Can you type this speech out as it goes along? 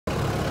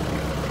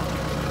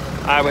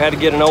Alright, we had to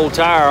get an old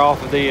tire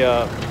off of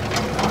the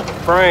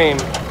frame.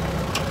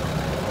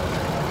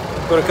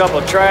 Put a couple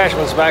of trash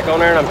ones back on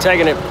there, and I'm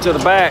taking it to the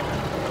back.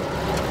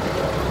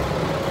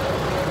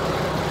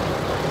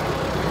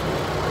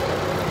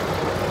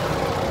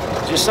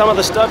 Just some of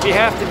the stuff you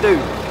have to do.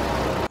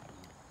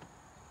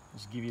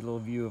 Just give you a little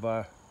view of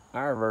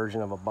our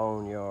version of a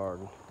boneyard.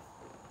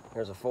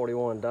 There's a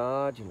 41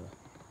 Dodge and a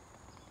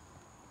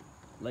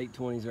late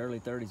 20s, early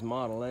 30s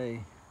Model A.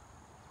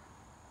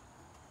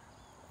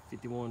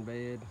 51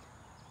 bed,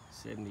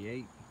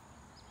 78,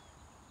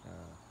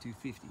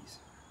 250s.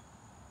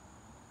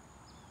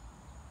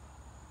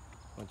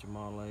 Bunch of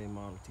Model A and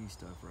Model T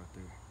stuff right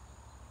there.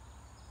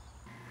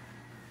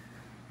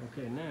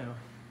 Okay, now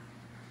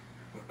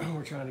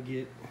we're trying to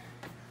get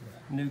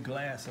new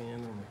glass in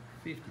on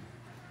the 50.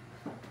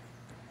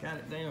 Got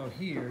it down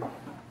here.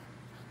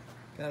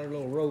 Got a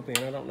little rope in.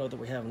 I don't know that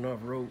we have enough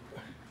rope.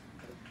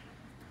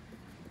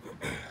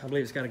 I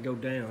believe it's got to go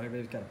down. I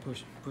believe it's got to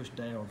push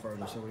down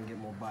further so we can get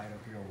more bite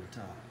up here on the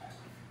top. That's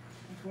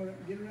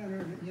what, get around there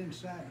on the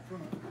inside the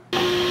front.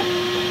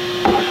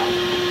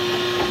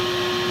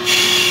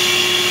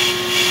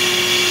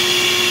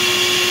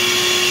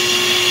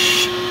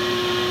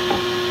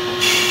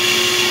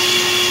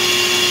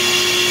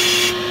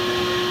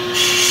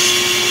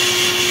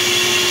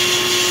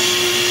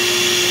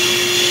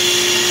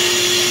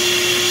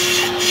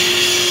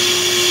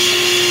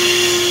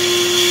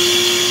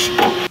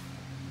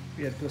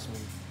 We had to put some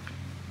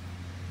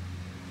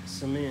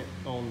cement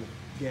on the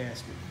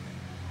gasket,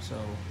 so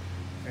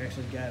I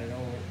actually got it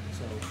on it.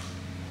 So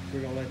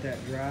we're gonna let that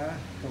dry,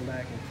 come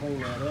back and clean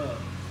that up.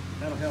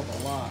 That'll help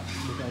a lot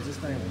because this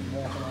thing was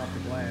walking off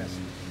the glass.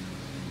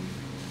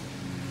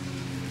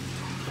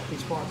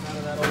 These parts out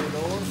of that old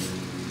door.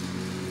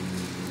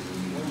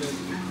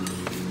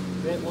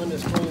 Vent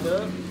window's cleaned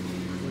up.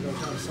 We're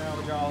gonna try to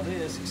salvage all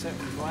this except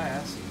for the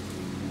glass.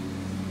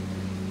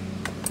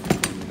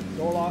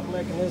 Door lock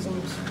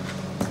mechanisms,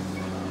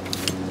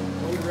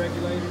 window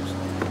regulators,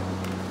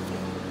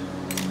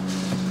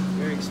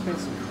 very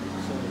expensive.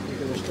 So if we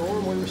can restore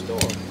them, we restore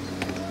them.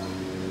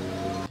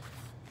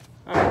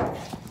 All right,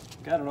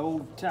 got an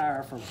old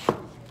tire from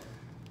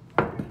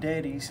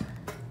Daddy's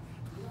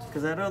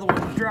because that other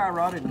one was dry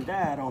rotted and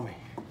died on me.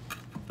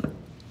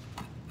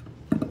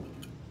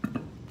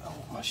 Oh,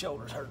 my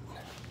shoulder's hurting.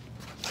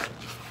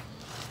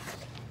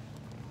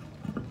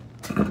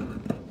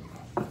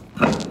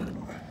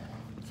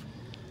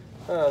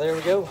 Oh, there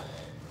we go.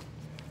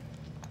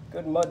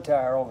 Good mud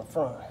tire on the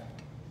front.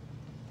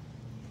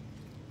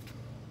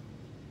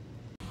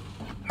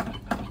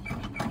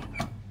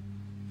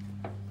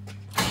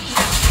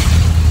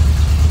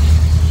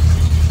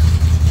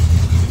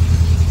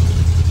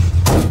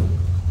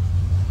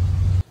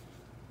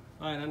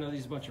 Alright, I know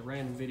these are a bunch of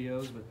random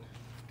videos, but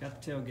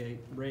got the tailgate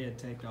red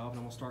taped off, and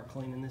I'm gonna start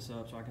cleaning this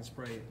up so I can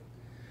spray it.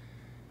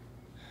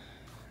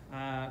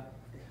 I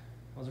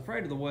was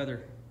afraid of the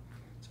weather,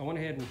 so I went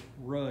ahead and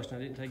rushed,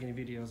 and I didn't take any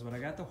videos, but I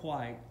got the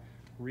white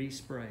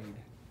resprayed,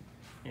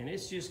 and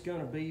it's just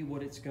gonna be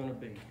what it's gonna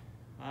be.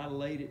 I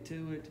laid it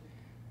to it.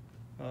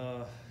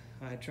 I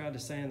had tried to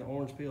sand the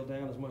orange peel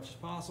down as much as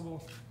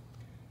possible.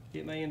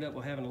 It may end up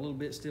with having a little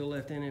bit still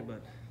left in it,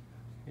 but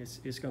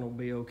it's gonna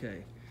be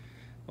okay.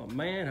 But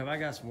man, have I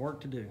got some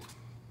work to do.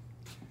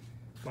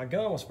 My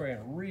gun was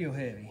spraying real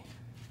heavy.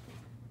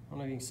 I don't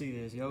know if you can see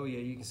this. Oh yeah,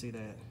 you can see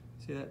that.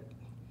 See that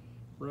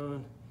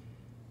run?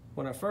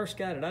 When I first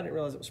got it, I didn't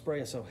realize it was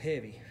spraying so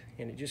heavy,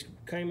 and it just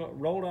came up,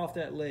 rolled off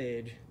that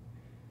ledge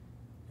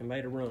and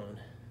made a run.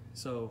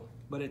 So,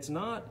 but it's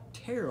not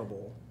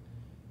terrible,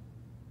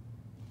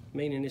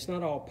 meaning it's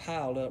not all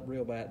piled up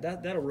real bad.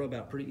 That'll rub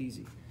out pretty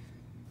easy.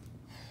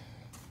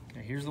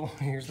 Okay, here's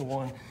the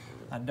one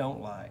I don't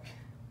like.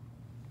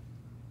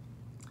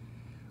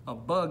 A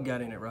bug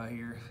got in it right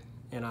here,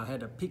 and I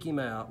had to pick him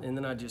out, and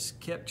then I just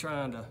kept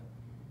trying to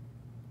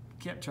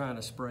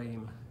spray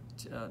him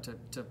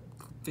to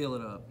fill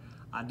it up.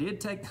 I did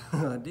take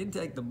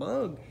the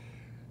bug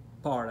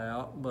part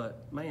out,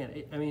 but man,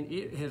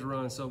 it has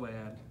run so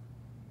bad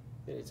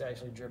it's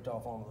actually dripped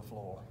off onto the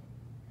floor.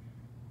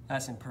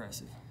 That's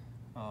impressive.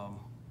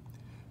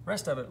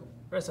 Rest of it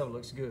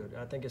looks good.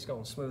 I think it's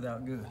going to smooth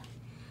out good.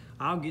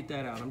 I'll get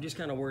that out. I'm just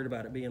kind of worried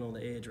about it being on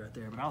the edge right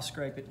there, but I'll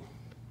scrape it.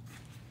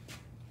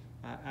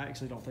 I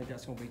actually don't think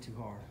that's going to be too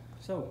hard.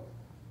 So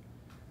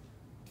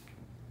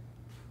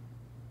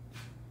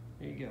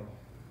there you go.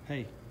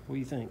 Hey, what do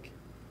you think?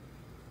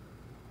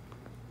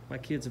 My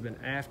kids have been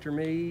after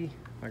me.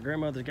 My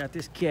grandmother's got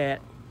this cat.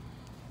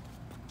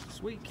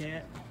 Sweet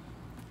cat.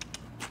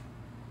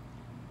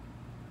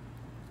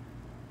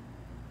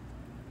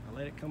 I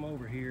let it come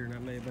over here, and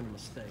that may have been a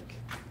mistake.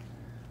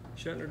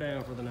 Shutting her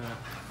down for the night.